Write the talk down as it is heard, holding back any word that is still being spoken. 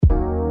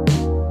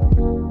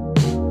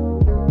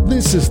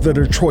This is the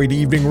Detroit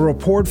Evening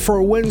Report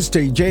for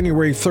Wednesday,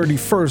 January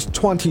 31st,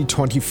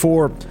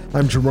 2024.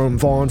 I'm Jerome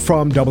Vaughn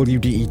from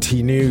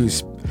WDET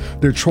News.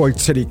 Detroit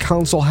City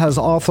Council has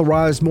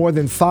authorized more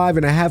than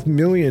 $5.5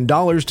 million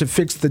to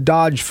fix the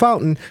Dodge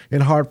fountain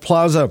in Hart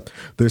Plaza.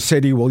 The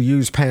city will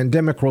use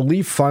pandemic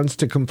relief funds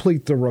to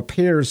complete the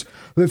repairs.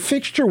 The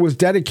fixture was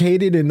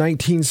dedicated in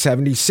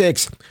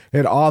 1976.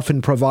 It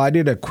often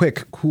provided a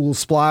quick, cool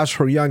splash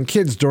for young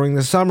kids during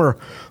the summer,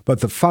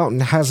 but the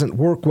fountain hasn't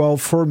worked well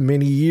for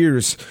many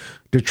years.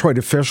 Detroit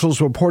officials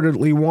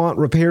reportedly want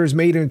repairs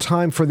made in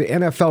time for the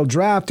NFL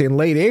draft in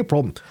late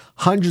April.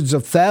 Hundreds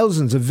of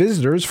thousands of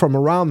visitors from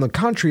around the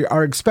country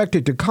are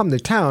expected to come to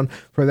town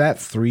for that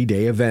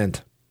three-day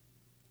event.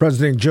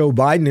 President Joe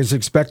Biden is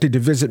expected to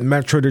visit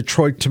Metro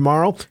Detroit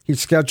tomorrow. He's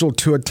scheduled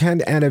to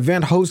attend an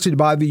event hosted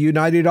by the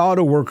United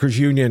Auto Workers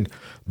Union.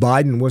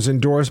 Biden was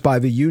endorsed by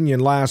the union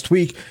last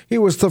week. He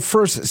was the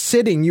first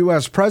sitting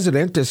U.S.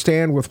 president to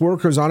stand with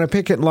workers on a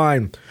picket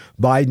line.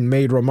 Biden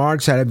made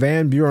remarks at a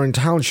Van Buren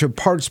Township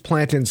parts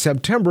plant in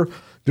September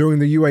during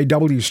the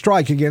UAW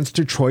strike against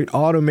Detroit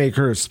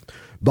automakers.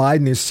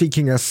 Biden is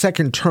seeking a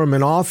second term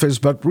in office,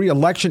 but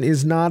re-election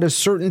is not a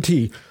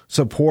certainty.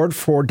 Support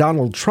for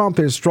Donald Trump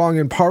is strong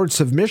in parts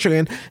of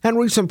Michigan, and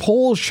recent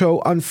polls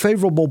show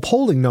unfavorable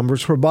polling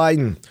numbers for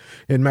Biden.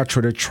 In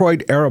Metro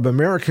Detroit, Arab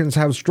Americans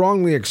have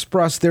strongly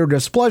expressed their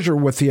displeasure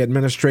with the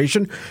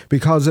administration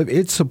because of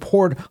its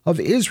support of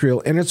Israel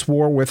in its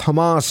war with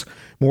Hamas.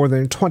 More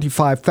than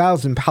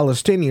 25,000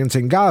 Palestinians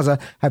in Gaza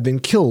have been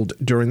killed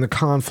during the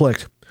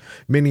conflict.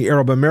 Many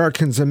Arab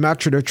Americans in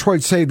Metro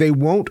Detroit say they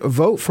won't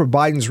vote for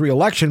Biden's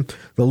re-election.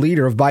 The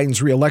leader of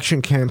Biden's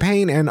re-election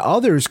campaign and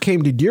others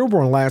came to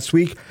Dearborn last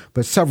week,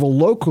 but several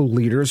local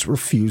leaders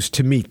refused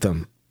to meet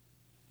them.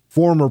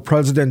 Former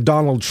President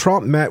Donald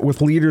Trump met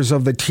with leaders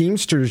of the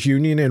Teamsters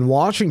Union in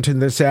Washington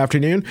this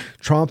afternoon.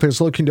 Trump is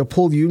looking to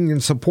pull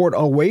union support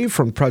away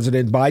from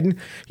President Biden.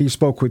 He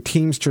spoke with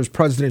Teamsters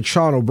President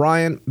Sean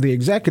O'Brien, the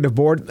executive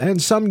board,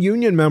 and some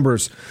union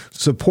members.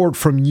 Support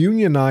from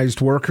unionized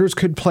workers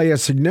could play a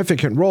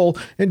significant role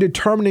in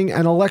determining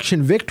an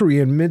election victory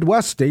in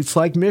Midwest states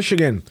like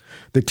Michigan.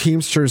 The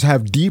Teamsters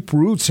have deep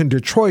roots in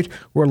Detroit,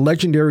 where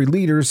legendary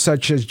leaders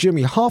such as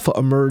Jimmy Hoffa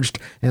emerged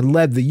and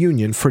led the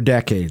union for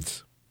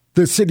decades.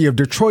 The city of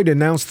Detroit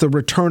announced the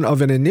return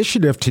of an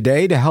initiative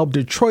today to help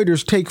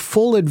Detroiters take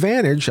full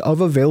advantage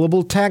of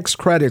available tax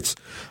credits.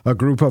 A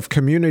group of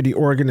community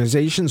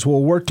organizations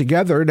will work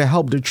together to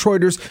help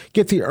Detroiters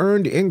get the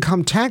Earned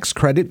Income Tax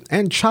Credit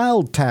and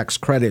Child Tax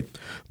Credit.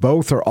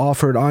 Both are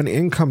offered on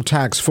income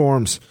tax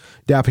forms.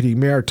 Deputy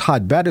Mayor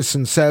Todd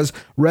Bettison says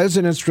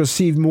residents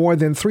received more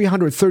than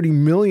 $330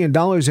 million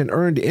in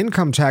earned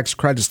income tax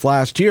credits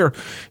last year.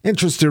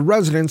 Interested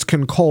residents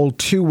can call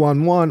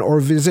 211 or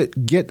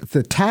visit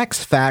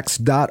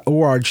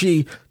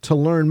getthethaxfacts.org to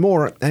learn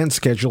more and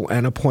schedule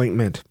an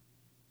appointment.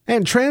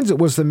 And transit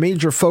was the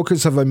major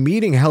focus of a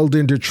meeting held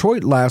in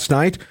Detroit last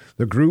night.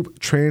 The group,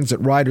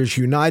 Transit Riders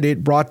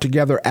United, brought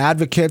together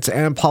advocates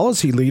and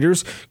policy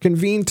leaders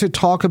convened to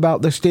talk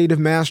about the state of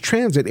mass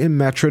transit in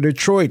Metro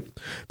Detroit.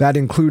 That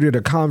included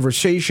a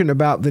conversation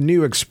about the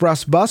new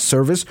express bus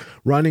service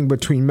running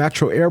between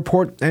Metro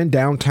Airport and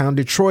downtown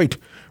Detroit.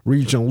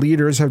 Regional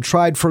leaders have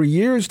tried for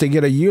years to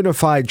get a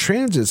unified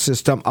transit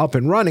system up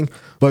and running,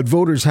 but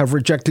voters have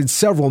rejected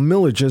several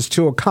millages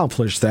to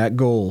accomplish that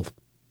goal.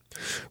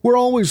 We're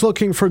always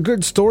looking for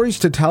good stories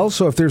to tell,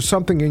 so if there's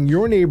something in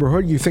your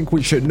neighborhood you think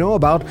we should know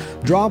about,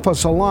 drop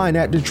us a line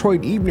at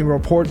Detroit Evening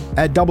Report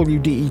at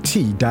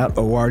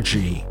WDET.org.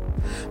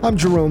 I'm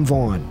Jerome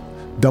Vaughn,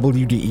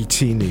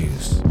 WDET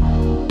News.